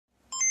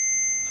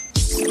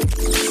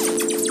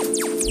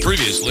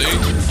Previously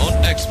on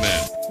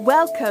X-Men.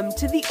 Welcome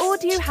to the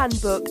audio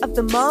handbook of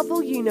the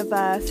Marvel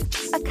Universe,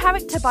 a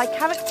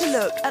character-by-character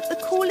look at the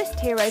coolest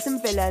heroes and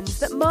villains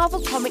that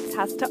Marvel Comics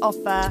has to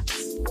offer.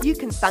 You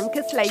can thank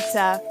us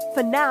later.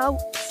 For now,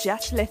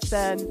 just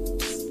listen.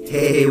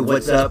 Hey,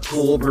 what's up,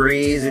 Cool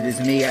Breeze? It is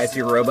me, I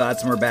See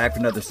Robots, and we're back for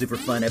another super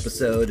fun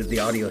episode of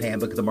the audio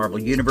handbook of the Marvel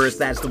Universe.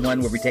 That's the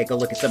one where we take a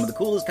look at some of the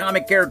coolest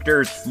comic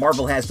characters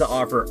Marvel has to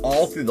offer,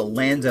 all through the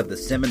lens of the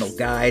seminal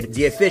guide,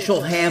 the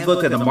official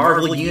handbook of the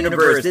Marvel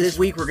Universe. This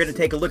week, we're going to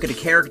take a look at a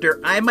character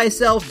I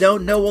myself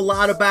don't know a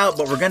lot about,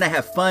 but we're going to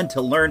have fun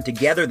to learn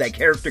together. That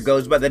character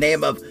goes by the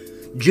name of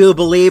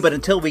Jubilee, but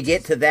until we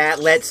get to that,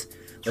 let's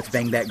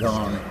bang that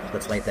gong.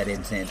 Let's light that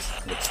incense.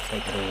 Let's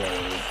take it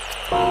away.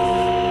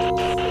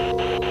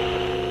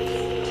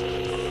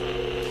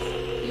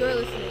 You're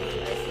listening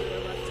to I See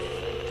Robots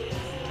Radio.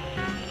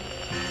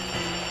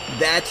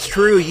 That's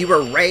true. You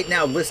are right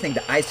now listening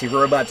to I See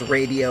Robots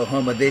Radio,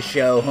 home of this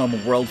show, home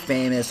of World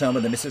Famous, home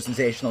of the Mr.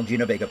 Sensational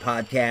Gino Vega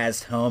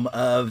podcast, home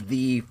of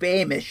the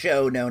famous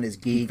show known as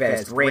Geek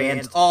Fest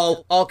Rants,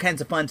 all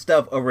kinds of fun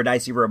stuff over at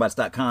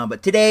ICRobots.com.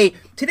 But today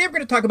we're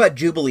going to talk about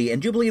Jubilee.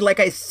 And Jubilee, like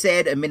I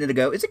said a minute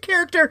ago, is a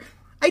character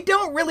I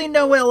don't really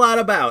know a lot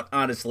about,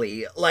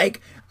 honestly.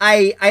 Like,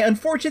 I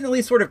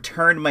unfortunately sort of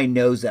turned my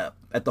nose up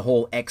at the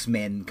whole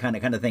X-Men kind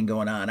of thing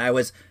going on. I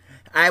was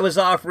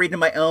off reading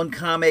my own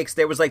comics.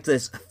 There was like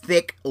this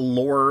thick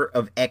lore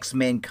of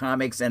X-Men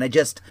comics, and I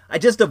just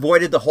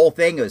avoided the whole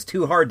thing. It was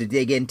too hard to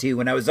dig into,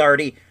 and I was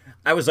already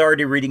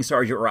reading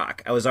Sergeant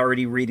Rock. I was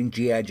already reading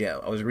G.I.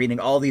 Joe. I was reading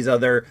all these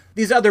other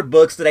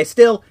books that I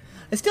still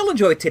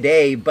enjoy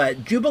today,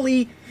 but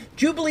Jubilee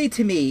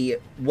to me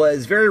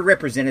was very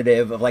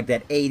representative of like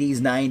that 80s,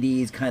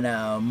 90s kind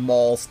of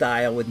mall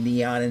style with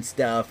neon and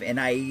stuff, and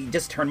I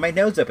just turned my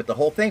nose up at the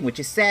whole thing, which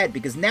is sad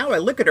because now I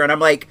look at her and I'm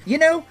like,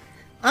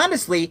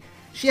 honestly,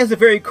 she has a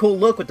very cool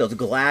look with those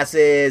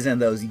glasses and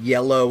those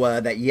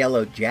that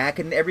yellow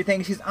jacket and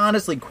everything. She's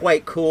honestly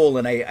quite cool,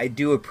 and I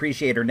do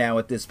appreciate her now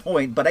at this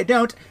point, but I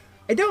don't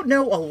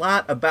know a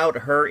lot about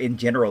her in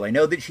general. I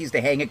know that she's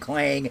the hang a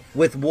clang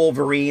with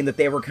Wolverine, that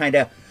they were kind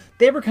of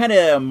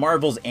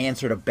Marvel's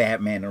answer to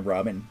Batman and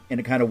Robin in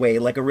a kind of way,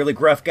 like a really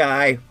gruff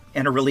guy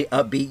and a really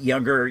upbeat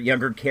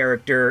younger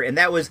character, and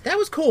that was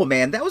cool,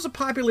 man. That was a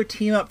popular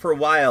team up for a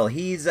while.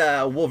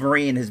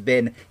 Wolverine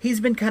he's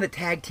been kind of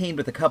tag teamed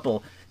with a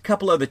couple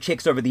other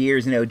chicks over the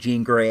years,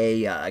 Jean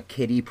Grey,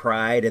 Kitty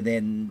Pryde, and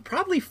then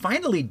probably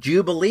finally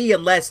Jubilee,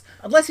 unless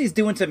he's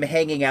doing some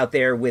hanging out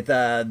there with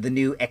the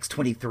new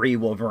X-23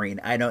 Wolverine.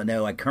 I don't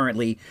know. I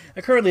currently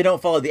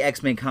don't follow the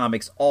X-Men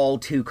comics all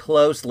too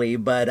closely,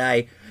 but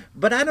I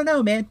don't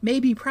know, man.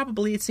 Maybe,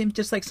 probably, it seems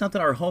just like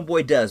something our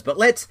homeboy does. But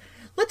let's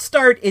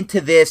start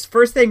into this.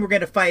 First thing we're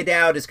going to find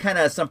out is kind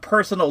of some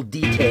personal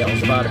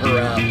details about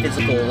her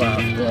physical form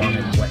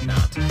and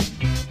whatnot.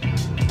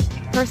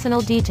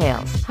 Personal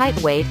details, height,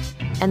 weight,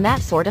 and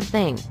that sort of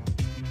thing.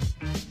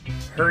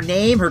 Her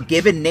name, her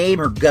given name,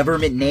 her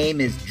government name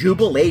is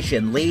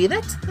Jubilation Lee.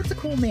 That's a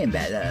cool name,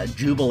 that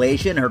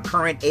Jubilation. Her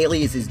current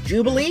alias is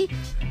Jubilee,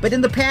 but in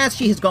the past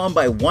she has gone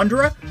by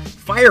Wondra,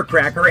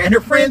 Firecracker, and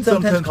her friends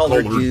sometimes call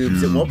her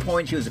Jubes. At one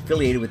point she was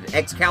affiliated with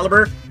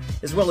Excalibur,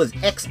 as well as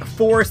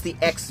X-Force, the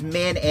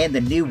X-Men, and the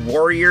New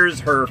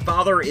Warriors. Her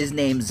father is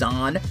named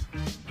Zahn.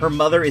 Her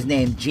mother is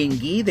named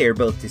Jingi. They are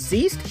both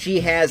deceased. She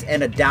has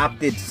an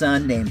adopted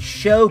son named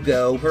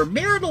Shogo. Her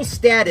marital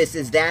status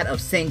is that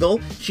of single.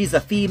 She's a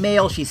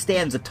female. She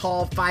stands a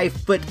tall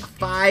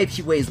 5'5".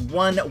 She weighs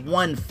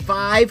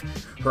 115.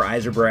 Her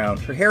eyes are brown.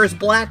 Her hair is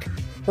black.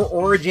 Her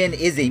origin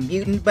is a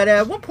mutant, but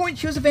at one point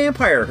she was a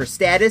vampire. Her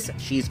status,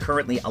 she's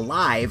currently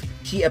alive.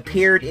 She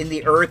appeared in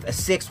the Earth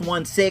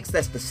 616,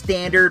 that's the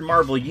standard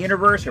Marvel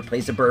Universe. Her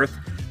place of birth,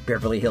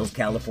 Beverly Hills,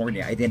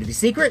 California. Identity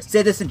secret,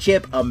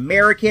 citizenship,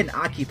 American,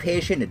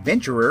 occupation,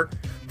 adventurer.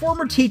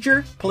 Former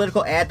teacher,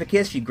 political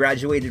advocate. She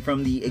graduated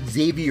from the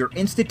Xavier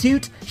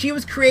Institute. She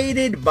was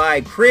created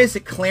by Chris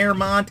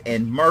Claremont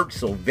and Mark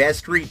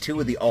Silvestri, two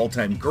of the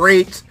all-time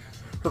greats.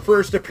 Her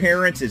first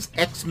appearance is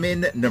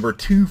X-Men number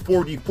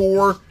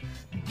 244,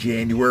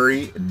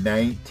 January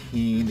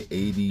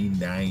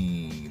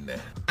 1989.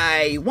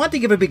 I want to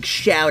give a big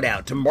shout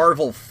out to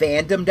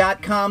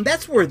MarvelFandom.com.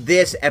 That's where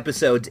this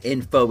episode's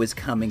info is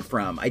coming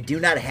from. I do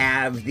not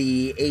have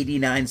the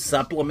 89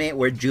 supplement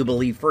where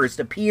Jubilee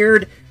first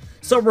appeared,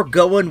 so we're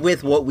going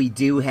with what we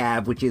do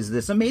have, which is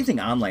this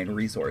amazing online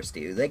resource,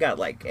 dude. They got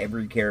like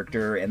every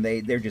character, and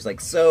they're just like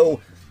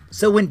so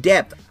in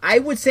depth. I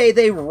would say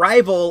they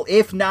rival,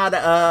 if not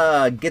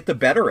get the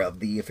better of,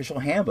 the official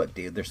handbook,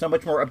 dude. They're so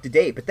much more up to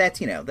date, but that's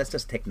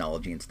just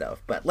technology and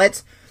stuff. But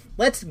let's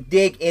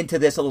dig into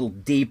this a little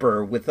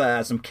deeper with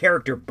some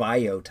character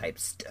bio type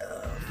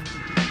stuff.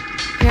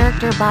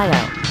 Character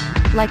bio.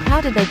 Like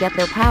how did they get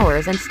their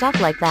powers and stuff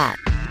like that.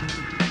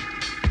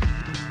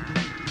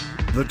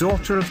 The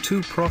daughter of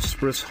two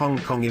prosperous Hong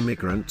Kong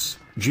immigrants,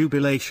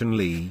 Jubilation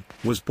Lee,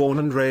 was born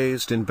and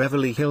raised in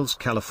Beverly Hills,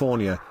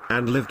 California,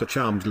 and lived a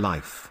charmed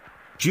life.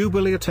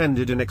 Jubilee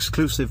attended an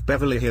exclusive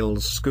Beverly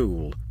Hills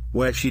school,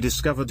 where she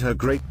discovered her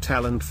great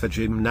talent for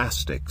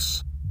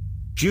gymnastics.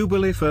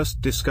 Jubilee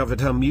first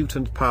discovered her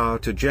mutant power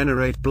to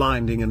generate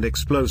blinding and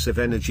explosive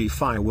energy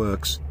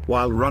fireworks,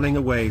 while running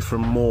away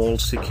from mall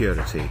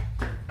security.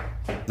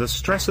 The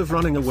stress of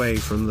running away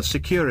from the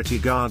security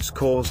guards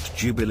caused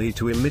Jubilee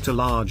to emit a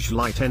large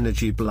light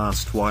energy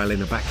blast while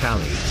in a back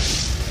alley.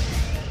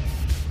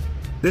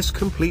 This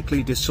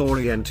completely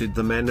disoriented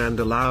the men and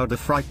allowed a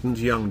frightened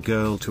young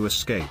girl to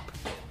escape.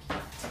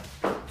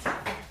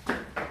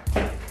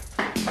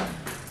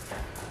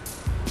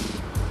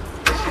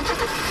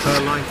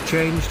 Her life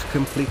changed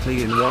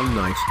completely in one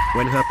night,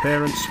 when her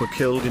parents were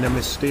killed in a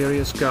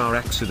mysterious car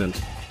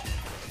accident,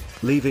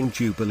 leaving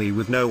Jubilee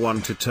with no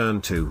one to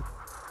turn to.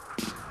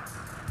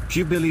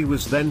 Jubilee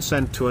was then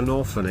sent to an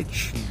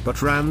orphanage,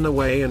 but ran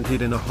away and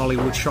hid in a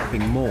Hollywood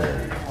shopping mall.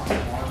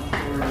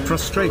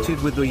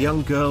 Frustrated with the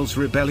young girl's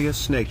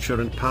rebellious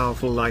nature and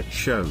powerful light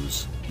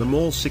shows, the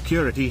mall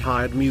security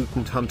hired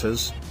mutant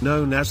hunters,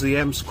 known as the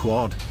M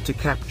Squad, to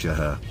capture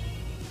her.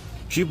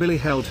 Jubilee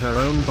held her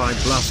own by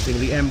blasting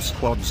the M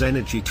Squad's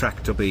energy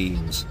tractor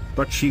beams,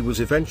 but she was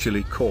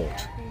eventually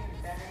caught.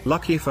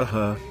 Lucky for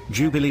her,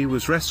 Jubilee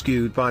was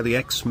rescued by the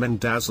X-Men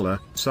Dazzler,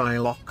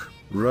 Psylocke,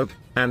 Rogue,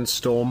 and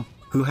Storm,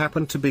 who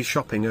happened to be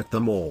shopping at the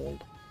mall.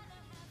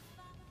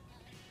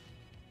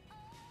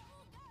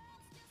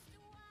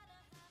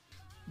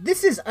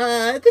 This is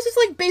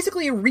like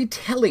basically a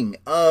retelling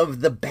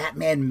of the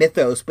Batman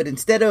mythos, but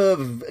instead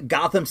of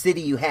Gotham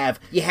City, you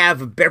have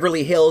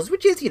Beverly Hills,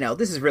 which is,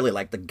 this is really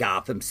like the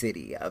Gotham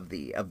City of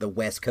the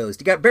West Coast.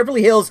 You got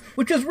Beverly Hills,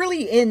 which was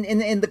really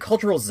in the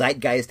cultural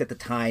zeitgeist at the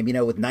time,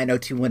 with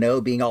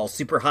 90210 being all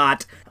super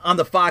hot on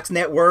the Fox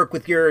network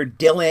with your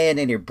Dylan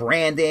and your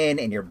Brandon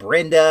and your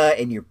Brenda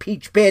and your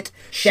Peach Pit.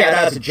 Shout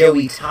out to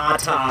Joey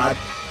Todd. Shout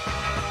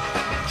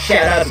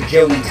out to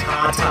Joey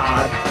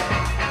Todd.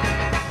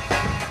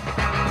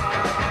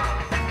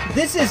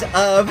 This is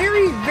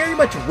very, very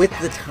much with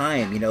the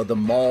time, the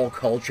mall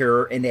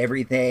culture and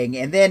everything.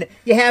 And then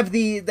you have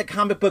the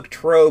comic book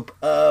trope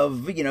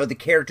of, the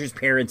character's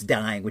parents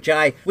dying, which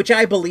I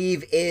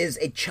believe is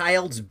a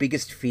child's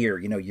biggest fear.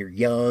 You're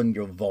young,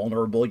 you're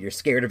vulnerable, you're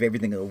scared of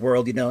everything in the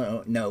world, you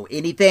don't know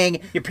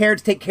anything. Your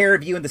parents take care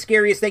of you, and the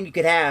scariest thing you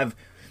could have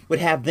would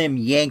have them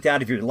yanked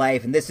out of your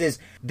life. And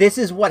this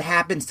is what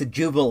happens to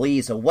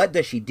Jubilee. So what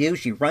does she do?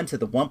 She runs to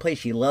the one place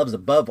she loves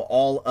above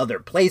all other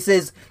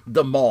places,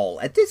 the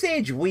mall. At this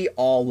age, we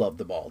all love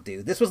the mall,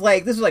 dude. This was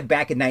like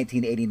back in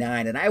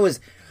 1989, and I was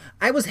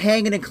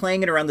hanging and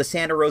clanging around the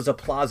Santa Rosa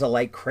Plaza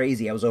like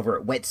crazy. I was over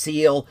at Wet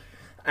Seal.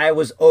 I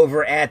was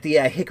over at the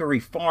Hickory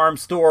Farm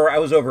store. I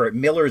was over at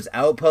Miller's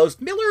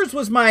Outpost. Miller's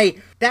was my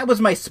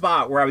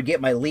spot where I would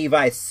get my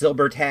Levi's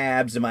Silver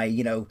tabs and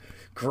my,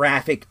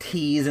 graphic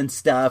tees and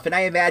stuff. And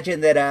I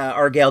imagine that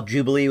our gal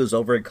Jubilee was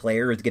over at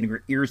Claire's getting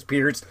her ears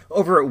pierced,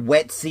 over at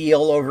Wet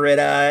Seal, over at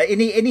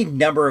any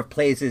number of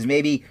places.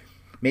 Maybe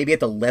at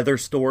the leather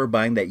store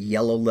buying that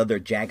yellow leather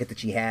jacket that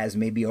she has.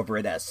 Maybe over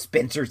at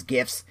Spencer's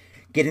Gifts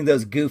getting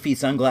those goofy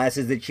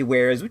sunglasses that she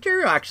wears, which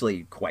are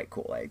actually quite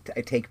cool.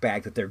 I take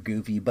back that they're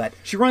goofy, but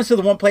she runs to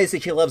the one place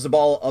that she loves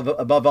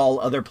above all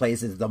other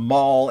places, the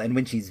mall. And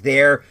when she's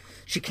there,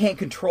 she can't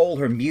control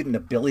her mutant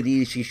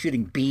abilities. She's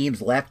shooting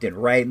beams left and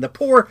right. And the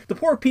poor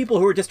people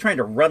who are just trying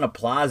to run a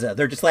plaza,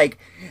 they're just like,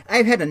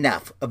 I've had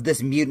enough of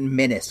this mutant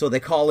menace. So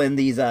they call in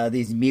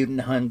these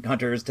mutant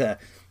hunters to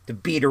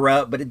beat her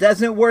up, but it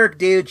doesn't work,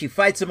 dude. She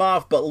fights them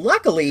off, but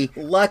luckily,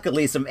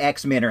 some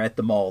X-Men are at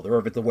the mall. They're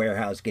over at the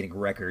warehouse getting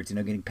records,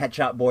 getting Pet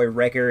Shop Boy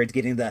records,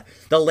 getting the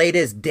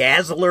latest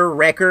Dazzler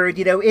record,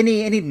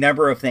 any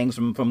number of things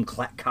from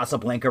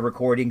Casablanca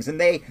recordings, and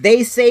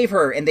they save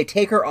her, and they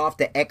take her off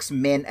to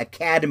X-Men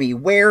Academy,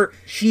 where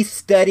she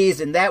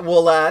studies, and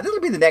that'll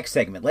be the next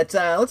segment. Let's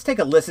take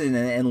a listen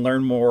and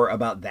learn more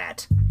about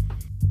that.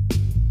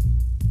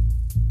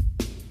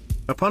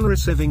 Upon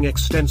receiving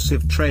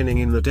extensive training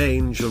in the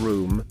Danger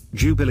Room,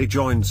 Jubilee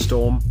joined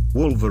Storm,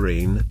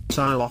 Wolverine,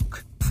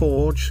 Psylocke,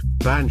 Forge,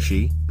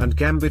 Banshee, and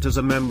Gambit as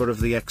a member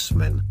of the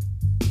X-Men.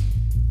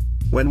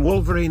 When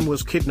Wolverine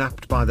was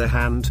kidnapped by the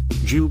Hand,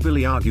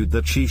 Jubilee argued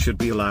that she should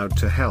be allowed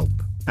to help,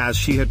 as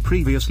she had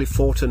previously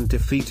fought and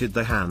defeated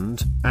the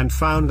Hand, and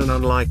found an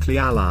unlikely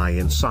ally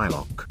in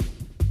Psylocke.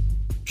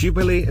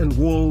 Jubilee and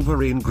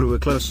Wolverine grew a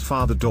close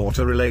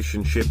father-daughter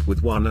relationship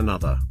with one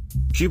another.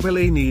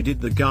 Jubilee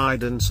needed the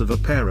guidance of a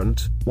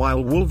parent,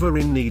 while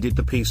Wolverine needed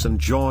the peace and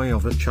joy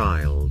of a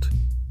child.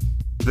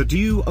 The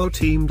duo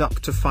teamed up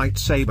to fight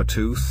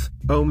Sabretooth,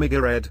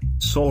 Omega Red,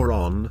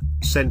 Sauron,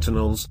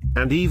 Sentinels,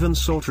 and even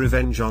sought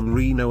revenge on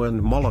Reno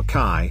and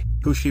Molokai,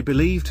 who she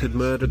believed had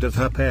murdered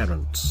her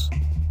parents.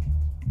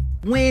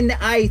 When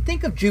I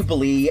think of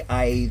Jubilee,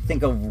 I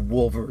think of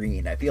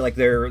Wolverine. I feel like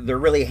they're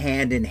really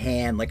hand in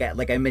hand.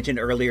 Like I mentioned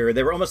earlier,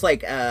 they were almost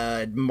like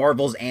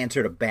Marvel's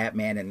answer to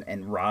Batman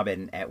and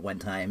Robin at one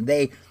time.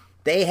 They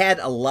they had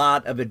a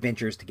lot of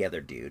adventures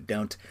together, dude.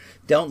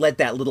 Don't let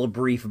that little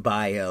brief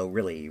bio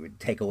really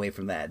take away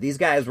from that. These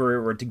guys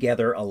were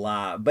together a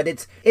lot. But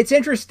it's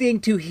interesting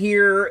to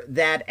hear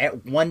that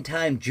at one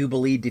time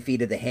Jubilee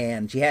defeated the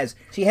Hand. She has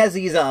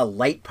these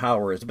light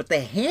powers, but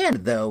the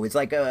Hand, though, is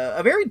like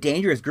a very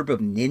dangerous group of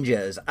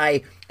ninjas.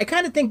 I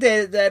kind of think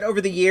that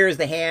over the years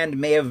the Hand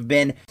may have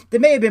been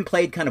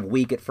played kind of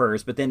weak at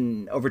first, but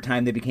then over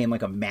time they became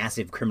like a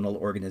massive criminal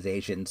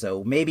organization.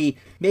 So maybe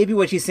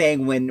what she's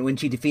saying when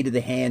she defeated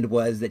the Hand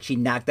was that she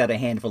knocked out a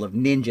handful of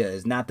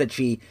ninjas, not that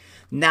she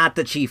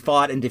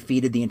fought and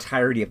defeated the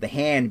entirety of the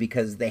Hand,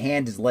 because the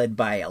Hand is led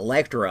by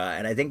Elektra,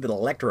 and I think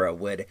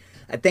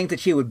that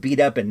she would beat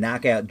up and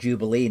knock out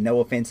Jubilee. No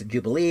offense to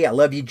Jubilee, I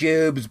love you,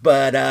 Jubes,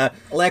 but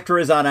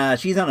Elektra is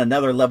she's on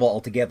another level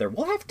altogether.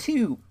 We'll have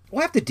to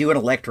do an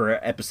Elektra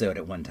episode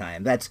at one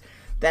time. That's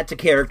a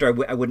character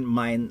I wouldn't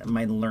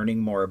mind learning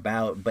more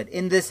about. But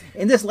in this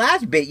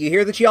last bit, you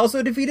hear that she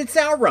also defeated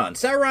Sauron.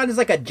 Sauron is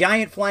like a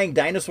giant flying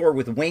dinosaur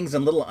with wings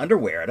and little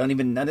underwear. I don't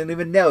even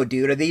know,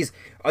 dude.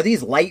 Are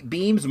these light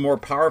beams more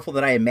powerful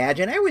than I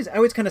imagine? I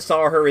always kind of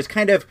saw her as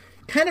kind of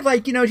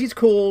like, she's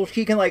cool.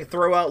 She can like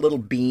throw out little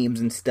beams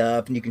and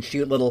stuff, and you can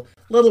shoot little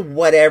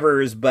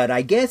whatevers. But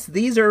I guess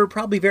these are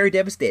probably very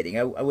devastating.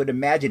 I would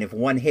imagine if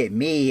one hit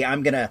me,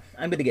 I'm gonna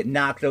get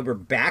knocked over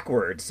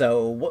backwards.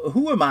 So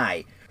who am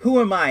I?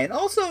 And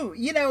also,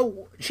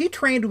 she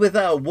trained with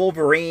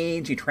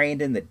Wolverine. She trained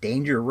in the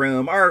Danger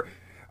Room. Our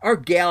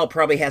gal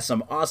probably has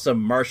some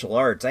awesome martial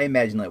arts. I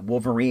imagine that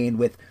Wolverine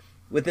with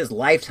his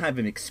lifetime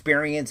of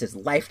experience, his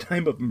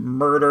lifetime of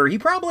murder, he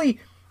probably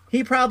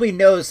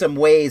knows some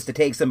ways to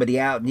take somebody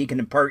out, and he can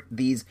impart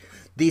these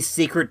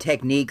secret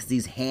techniques,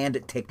 these hand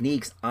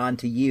techniques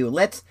onto you.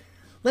 Let's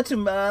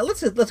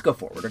go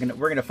forward.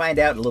 We're gonna find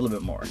out a little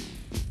bit more.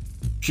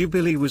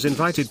 Jubilee was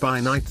invited by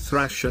Night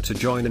Thrasher to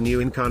join a new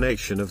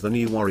incarnation of the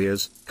New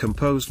Warriors,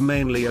 composed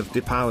mainly of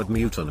depowered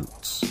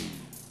mutants.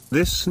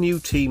 This new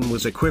team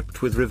was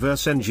equipped with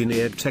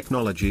reverse-engineered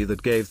technology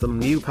that gave them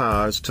new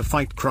powers to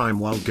fight crime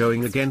while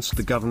going against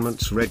the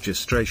government's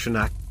Registration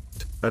Act,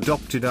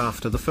 adopted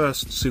after the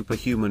first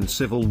superhuman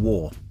civil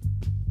war.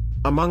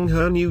 Among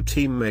her new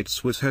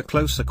teammates was her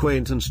close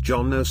acquaintance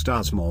John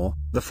Ostasmore,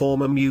 the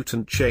former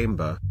mutant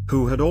Chamber,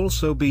 who had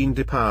also been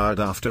depowered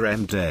after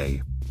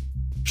M-Day.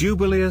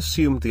 Jubilee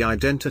assumed the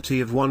identity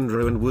of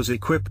Wanderer and was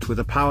equipped with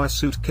a power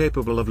suit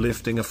capable of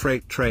lifting a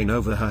freight train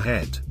over her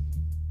head.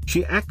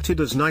 She acted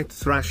as Night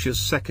Thrasher's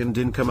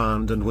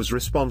second-in-command and was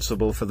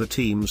responsible for the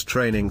team's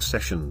training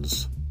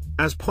sessions.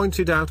 As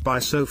pointed out by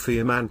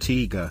Sophia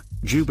Mantiga,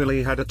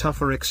 Jubilee had a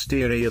tougher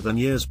exterior than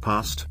years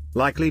past,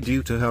 likely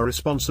due to her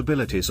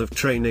responsibilities of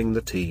training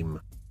the team.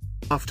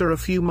 After a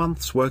few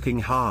months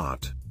working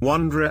hard,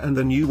 Wanderer and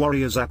the New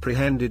Warriors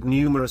apprehended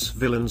numerous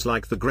villains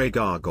like the Grey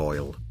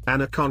Gargoyle,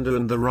 Anaconda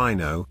and the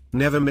Rhino,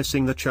 never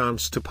missing the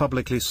chance to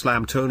publicly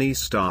slam Tony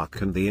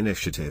Stark and the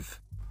Initiative.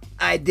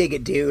 I dig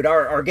it, dude.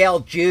 Our gal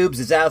Jubes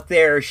is out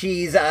there.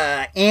 She's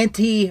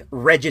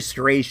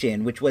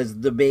anti-registration, which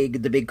was the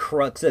big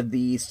crux of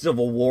the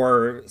Civil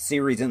War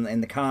series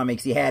in the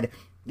comics. You had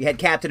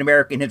Captain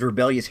America and his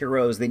rebellious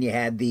heroes, then you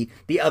had the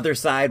other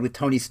side with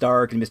Tony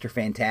Stark and Mr.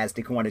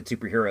 Fantastic, who wanted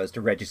superheroes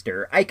to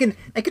register. I can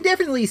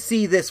definitely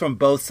see this from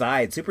both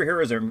sides.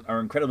 Superheroes are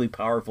incredibly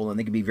powerful and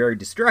they can be very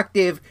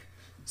destructive.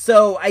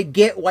 So I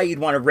get why you'd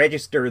want to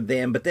register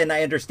them, but then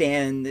I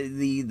understand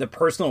the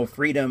personal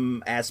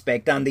freedom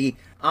aspect on the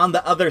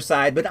other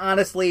side. But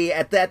honestly,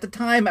 at the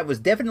time, I was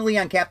definitely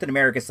on Captain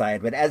America's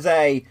side. But as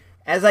I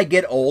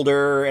get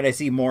older and I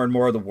see more and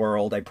more of the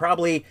world, I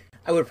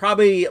would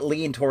probably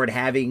lean toward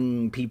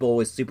having people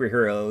with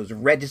superheroes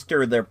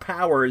register their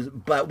powers.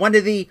 But one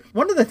of the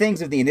things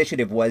of the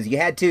initiative was you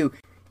had to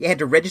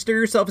register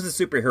yourself as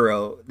a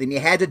superhero, then you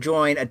had to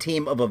join a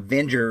team of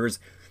Avengers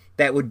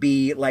that would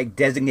be like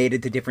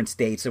designated to different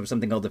states. There was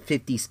something called the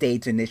 50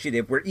 States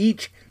Initiative, where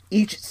each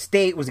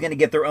state was going to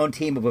get their own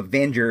team of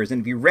Avengers,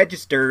 and if you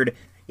registered,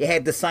 you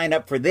had to sign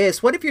up for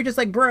this. What if you're just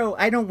like, bro,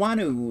 I don't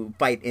want to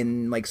fight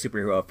in like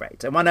superhero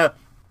fights. I want to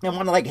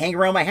like hang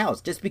around my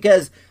house. Just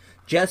because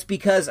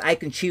I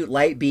can shoot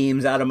light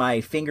beams out of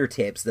my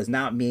fingertips does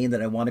not mean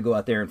that I want to go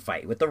out there and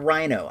fight. With the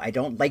Rhino, I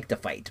don't like to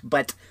fight,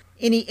 but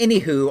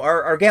anywho,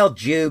 our gal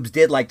Jubes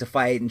did like to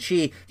fight, and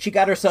she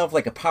got herself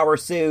like a power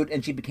suit,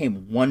 and she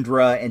became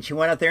Wanderer, and she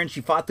went out there and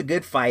she fought the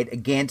good fight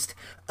against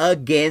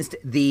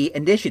the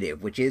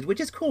Initiative, which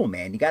is cool,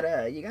 man. You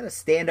gotta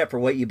stand up for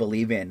what you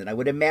believe in, and I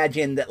would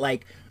imagine that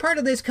like part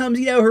of this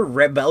comes, her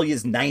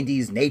rebellious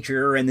 90s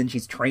nature, and then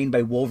she's trained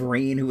by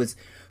Wolverine, who was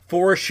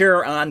for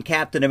sure on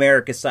Captain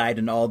America's side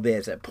and all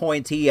this. At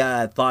points, he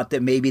thought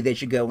that maybe they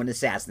should go and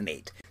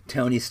assassinate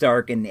Tony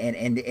Stark and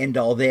end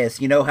all this.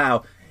 You know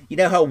how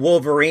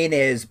Wolverine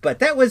is, but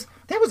that was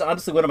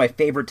honestly one of my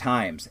favorite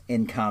times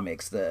in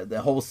comics,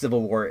 the whole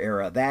Civil War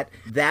era.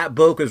 That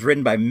book was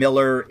written by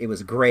Miller. It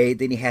was great.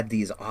 Then you had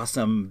these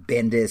awesome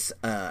Bendis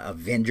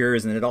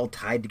Avengers, and it all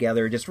tied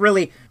together. Just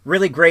really,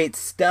 really great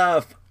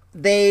stuff.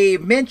 they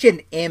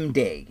mentioned M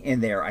Day in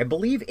there. I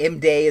believe M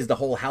Day is the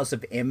whole House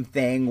of M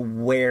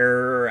thing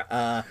where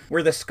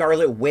the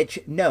Scarlet Witch.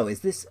 No, is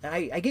this?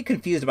 I get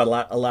confused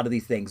about a lot of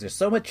these things. There's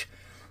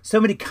so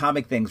many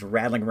comic things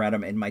rattling around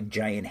them in my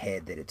giant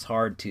head that it's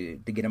hard to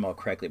get them all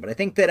correctly. But I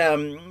think that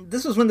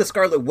this was when the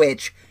Scarlet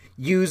Witch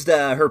used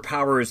her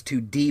powers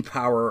to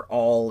depower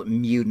all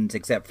mutants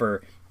except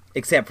for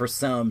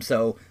some.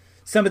 So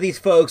some of these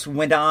folks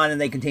went on and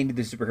they continued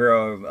their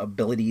superhero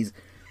abilities.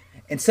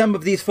 And some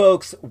of these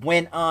folks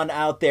went on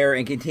out there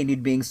and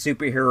continued being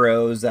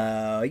superheroes,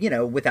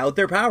 without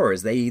their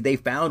powers. They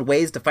found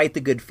ways to fight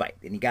the good fight,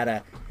 and you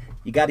gotta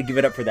give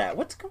it up for that.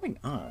 What's going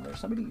on? There's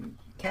somebody.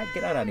 Cat,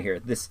 get out of here.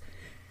 This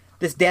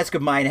desk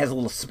of mine has a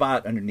little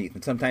spot underneath,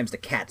 and sometimes the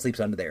cat sleeps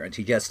under there. And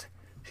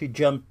she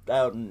jumped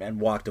out and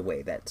walked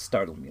away. That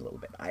startled me a little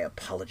bit. I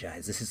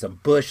apologize. This is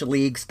some Bush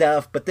League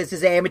stuff, but this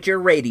is amateur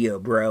radio,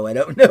 bro. I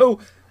don't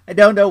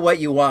know what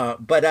you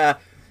want, but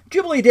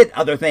Jubilee did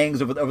other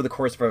things over the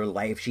course of her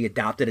life. She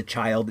adopted a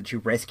child that she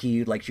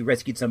rescued. Like, she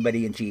rescued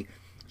somebody and she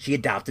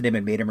adopted him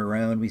and made him her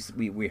own.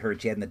 We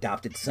heard she had an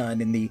adopted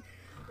son in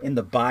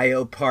the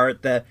bio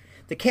part. The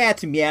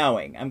cat's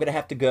meowing. I'm gonna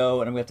have to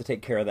go and I'm gonna have to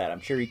take care of that. I'm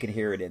sure you can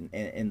hear it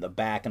in the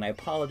back, and I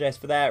apologize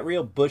for that.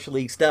 Real Bush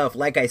League stuff.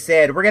 Like I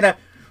said, we're gonna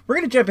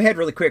jump ahead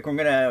really quick. We're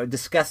gonna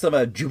discuss some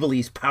of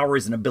Jubilee's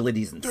powers and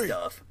abilities and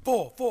stuff.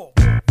 4.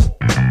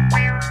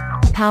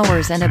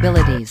 Powers and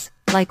abilities.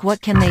 Like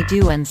what can they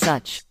do and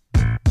such.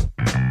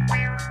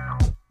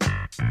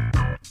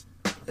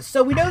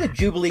 So we know that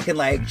Jubilee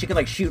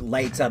can shoot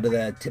lights out of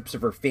the tips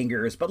of her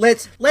fingers, but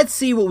let's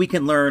see what we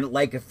can learn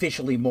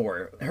officially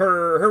more.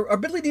 Her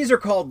abilities are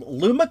called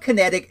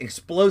Lumakinetic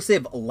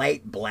Explosive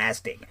Light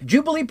Blasting.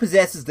 Jubilee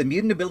possesses the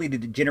mutant ability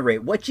to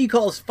generate what she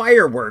calls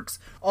fireworks,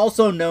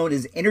 also known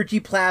as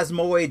energy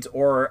plasmoids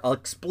or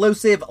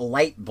explosive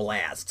light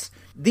blasts.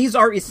 These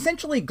are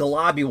essentially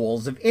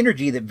globules of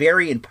energy that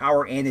vary in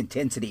power and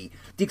intensity.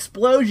 The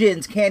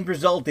explosions can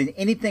result in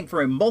anything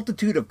from a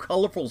multitude of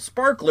colorful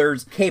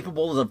sparklers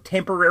capable of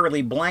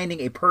temporarily blinding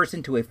a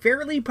person to a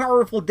fairly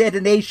powerful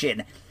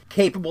detonation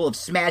capable of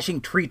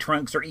smashing tree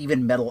trunks or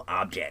even metal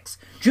objects.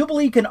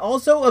 Jubilee can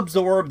also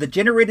absorb the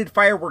generated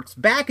fireworks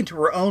back into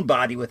her own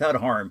body without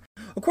harm.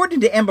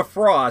 According to Emma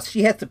Frost,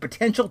 she has the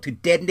potential to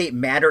detonate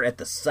matter at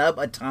the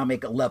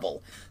subatomic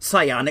level.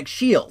 Psionic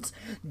shields.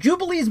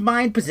 Jubilee's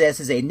mind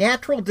possesses a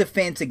natural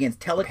defense against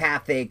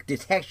telepathic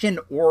detection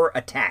or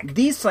attack.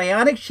 These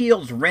psionic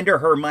shields render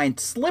her mind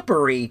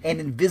slippery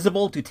and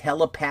invisible to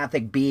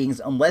telepathic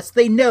beings unless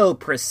they know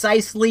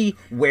precisely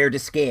where to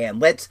scan.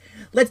 Let's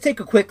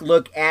take a quick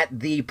look at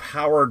the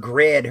power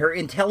grid. Her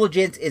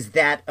intelligence is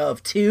that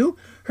of 2.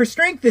 Her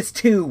strength is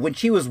 2. When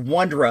she was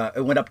Wondra,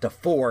 it went up to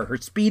 4. Her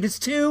speed is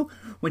 2.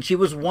 When she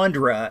was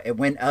Wondra, it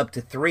went up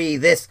to 3.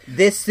 This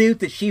suit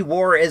that she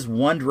wore as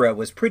Wondra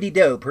was pretty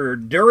dope. Her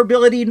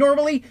durability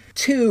normally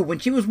 2. When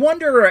she was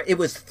Wondra, it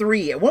was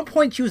 3. At one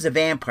point, she was a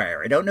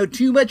vampire. I don't know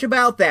too much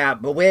about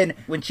that, but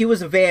when she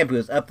was a vamp, it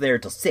was up there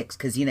till 6,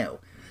 because,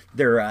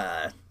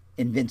 they're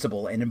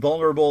invincible and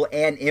invulnerable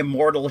and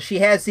immortal. She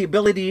has the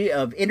ability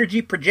of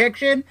energy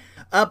projection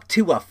up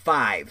to a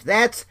 5.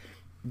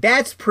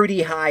 That's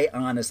pretty high,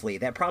 honestly.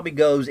 That probably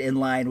goes in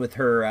line with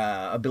her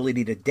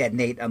ability to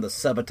detonate on the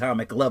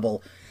subatomic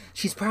level.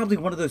 She's probably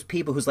one of those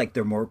people who's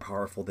they're more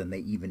powerful than they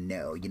even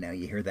know. You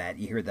hear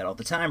that all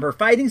the time. Her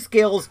fighting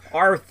skills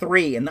are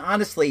 3, and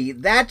honestly,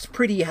 that's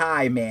pretty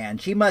high, man.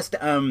 She must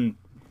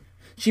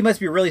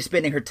be really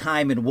spending her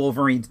time in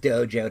Wolverine's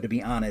dojo, to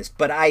be honest.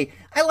 But I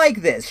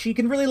like this. She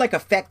can really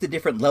affect the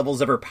different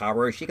levels of her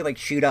power. She can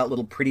shoot out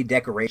little pretty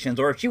decorations,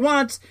 or if she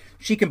wants,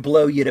 she can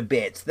blow you to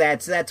bits.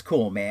 That's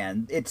cool,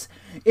 man. It's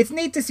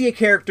neat to see a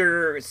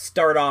character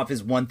start off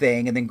as one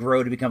thing and then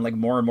grow to become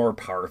more and more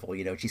powerful.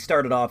 She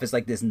started off as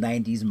this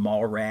 90s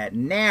mall rat,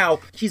 and now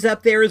she's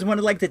up there as one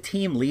of the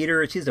team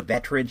leaders. She's a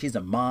veteran. She's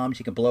a mom.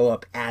 She can blow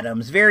up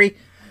atoms. Very,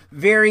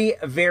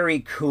 very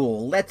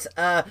cool. Let's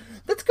go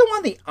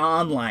on the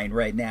online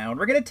right now, and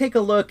we're gonna take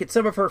a look at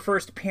some of her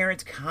first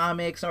appearance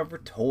comics, some of her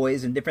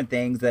toys, and different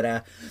things that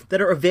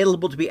are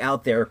available to be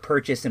out there,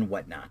 purchased and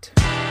whatnot.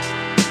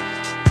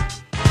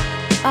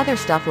 Other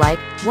stuff like,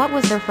 what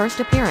was their first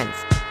appearance?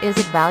 Is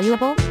it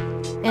valuable?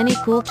 Any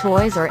cool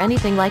toys or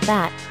anything like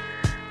that?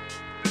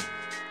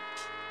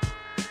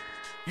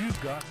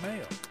 You've got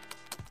mail.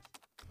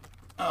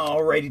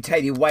 Alrighty,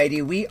 tighty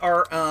whitey, we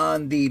are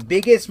on the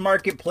biggest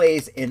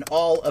marketplace in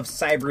all of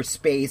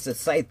cyberspace, a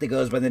site that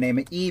goes by the name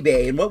of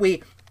eBay. And what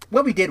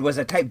we did was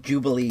I typed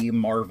Jubilee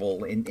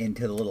Marvel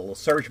into the little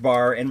search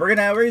bar, and we're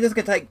just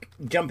gonna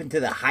jump into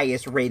the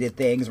highest rated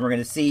things. We're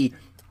gonna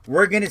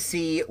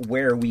see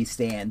where we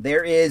stand.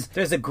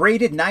 There's a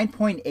graded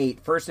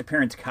 9.8 first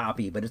appearance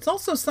copy, but it's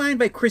also signed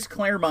by Chris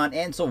Claremont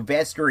and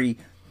Silvestri.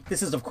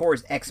 This is, of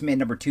course, X-Men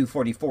number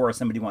 244.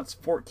 Somebody wants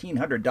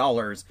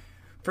 $1,400.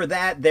 For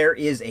that, there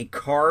is a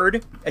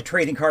card, a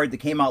trading card that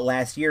came out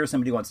last year.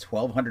 Somebody wants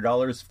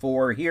 $1,200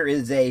 for. Here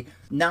is a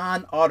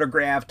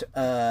non-autographed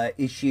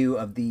issue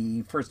of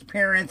the first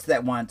appearance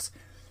that wants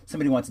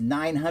Somebody wants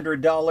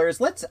 $900.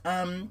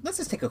 Let's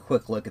just take a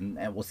quick look and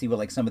we'll see what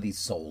like some of these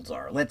solds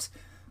are. Let's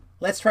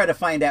try to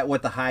find out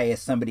what the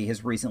highest somebody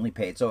has recently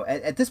paid. So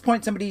at this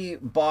point, somebody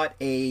bought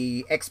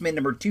a X-Men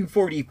number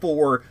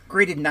 244,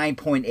 graded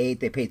 9.8.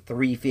 They paid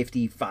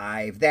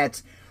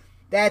 $355.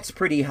 That's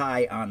pretty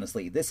high,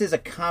 honestly. This is a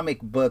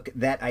comic book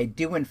that I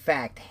do in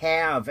fact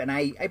have, and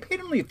I paid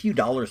only a few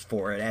dollars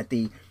for it at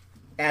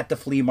the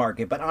flea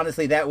market. But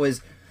honestly, that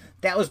was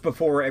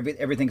before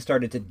everything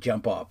started to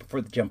jump off.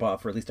 Before the jump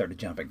off really started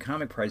jumping,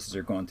 comic prices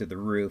are going through the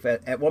roof.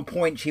 At one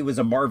point, she was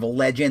a Marvel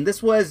legend.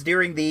 This was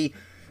during the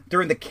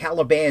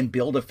Caliban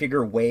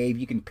Build-A-Figure wave.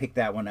 You can pick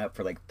that one up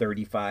for like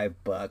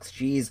 $35.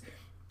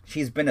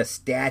 She's been a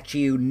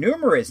statue.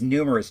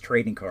 Numerous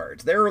trading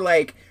cards. There were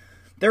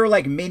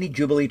like mini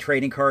Jubilee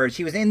trading cards.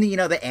 She was in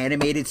the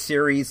animated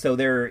series. So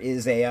there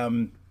is a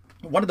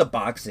one of the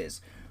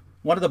boxes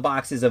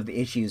of the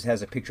issues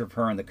has a picture of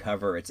her on the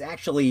cover. It's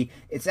actually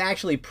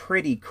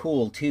pretty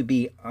cool, to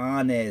be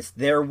honest.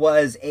 There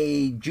was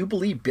a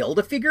Jubilee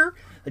Build-A-Figure,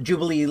 a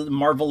Jubilee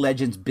Marvel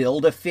Legends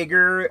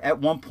Build-A-Figure at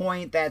one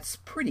point. That's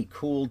pretty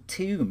cool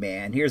too,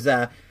 man. Here's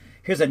a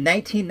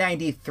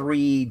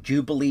 1993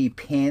 Jubilee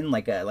pin,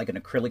 like an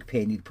acrylic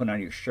pin you'd put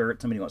on your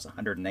shirt. Somebody wants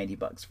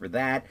 $190 for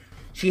that.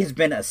 She has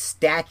been a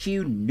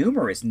statue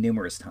numerous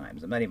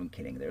times. I'm not even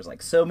kidding. There's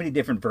like so many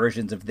different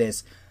versions of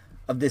this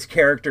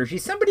character.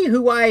 She's somebody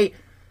who I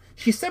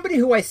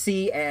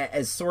see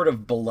as sort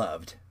of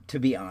beloved, to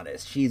be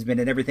honest. She's been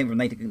in everything from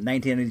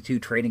 1992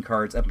 trading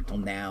cards up until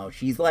now.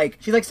 She's like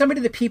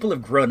somebody that people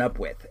have grown up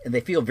with and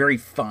they feel very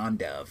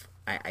fond of,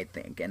 I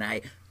think. And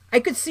I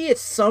could see at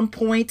some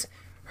point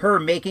her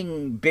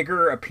making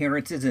bigger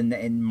appearances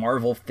in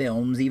Marvel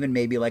films, even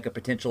maybe like a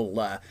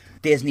potential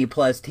Disney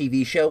Plus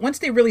TV show, once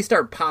they really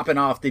start popping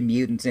off the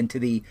mutants into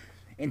the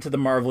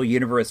Marvel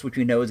universe, which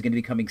we know is going to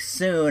be coming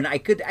soon. I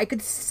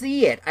could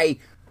see it. I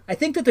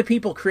think that the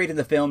people creating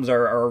the films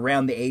are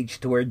around the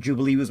age to where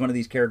Jubilee was one of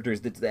these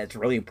characters that's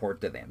really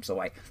important to them. So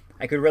I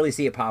could really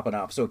see it popping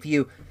off. So if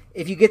you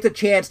get the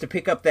chance to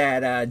pick up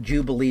that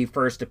Jubilee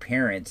first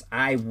appearance,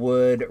 I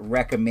would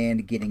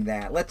recommend getting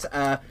that.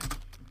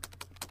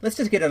 Let's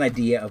just get an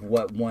idea of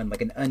what one, like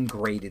an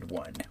ungraded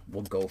one,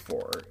 will go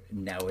for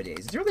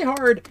nowadays. It's really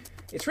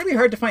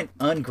hard to find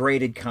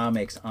ungraded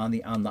comics on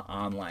the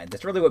online.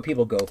 That's really what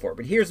people go for.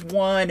 But here's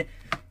one,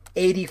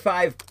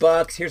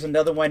 $85. Here's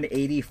another one,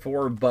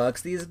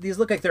 $84. These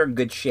look like they're in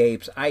good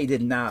shapes. I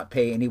did not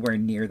pay anywhere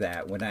near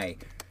that when I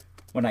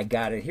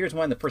got it. Here's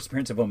one, the first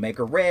appearance of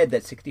Omega Red.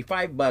 That's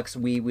 $65.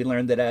 We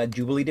learned that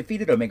Jubilee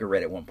defeated Omega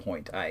Red at one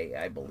point,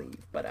 I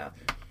believe. But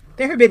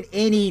there have been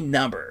any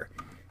number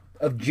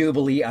of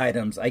Jubilee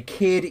items. I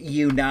kid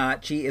you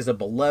not. She is a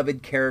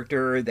beloved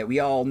character that we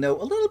all know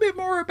a little bit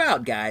more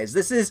about, guys.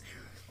 This has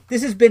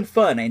been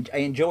fun. I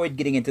enjoyed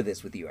getting into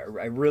this with you.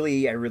 I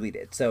really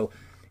did. So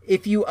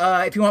if you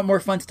want more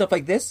fun stuff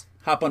like this,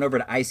 hop on over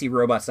to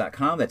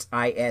icrobots.com. That's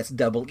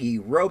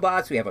ISEE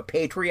robots. We have a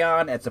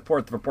Patreon at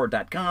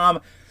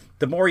supportreport.com.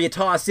 The more you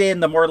toss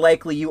in, the more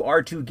likely you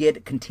are to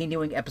get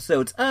continuing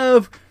episodes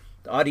of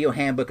the audio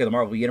handbook of the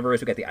Marvel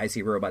Universe. We got the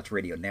IC Robots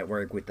Radio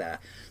Network with the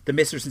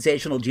Mr.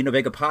 Sensational Gino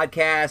Vega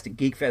podcast, and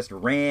Geekfest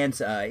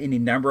rants, any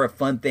number of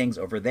fun things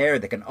over there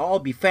that can all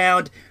be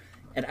found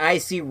at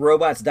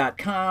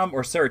icrobots.com,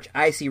 or search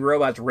IC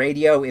Robots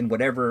Radio in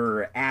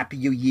whatever app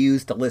you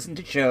use to listen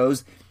to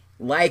shows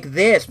like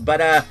this.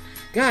 But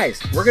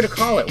guys, we're gonna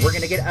call it. We're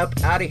gonna get up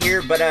out of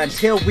here. But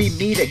until we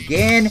meet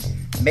again,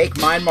 make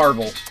mine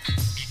Marvel.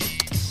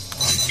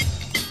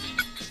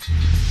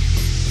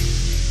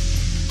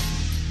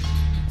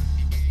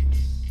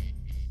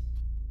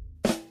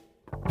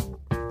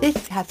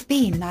 This has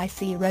been an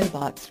IC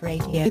Robots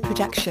Radio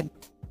production.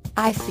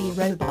 IC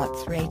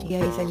Robots Radio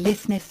is a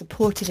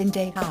listener-supported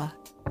endeavor.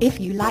 If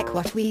you like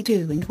what we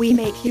do and we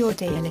make your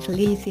day a little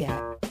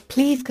easier,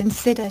 please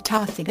consider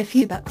tossing a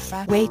few bucks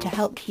our way to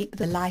help keep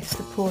the life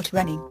support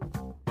running.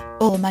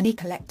 All money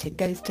collected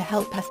goes to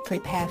help us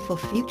prepare for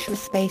future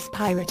space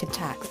pirate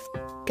attacks.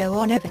 Go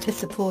on over to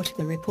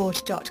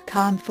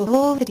supportthereport.com for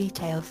all the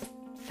details.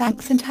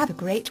 Thanks and have a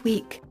great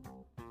week.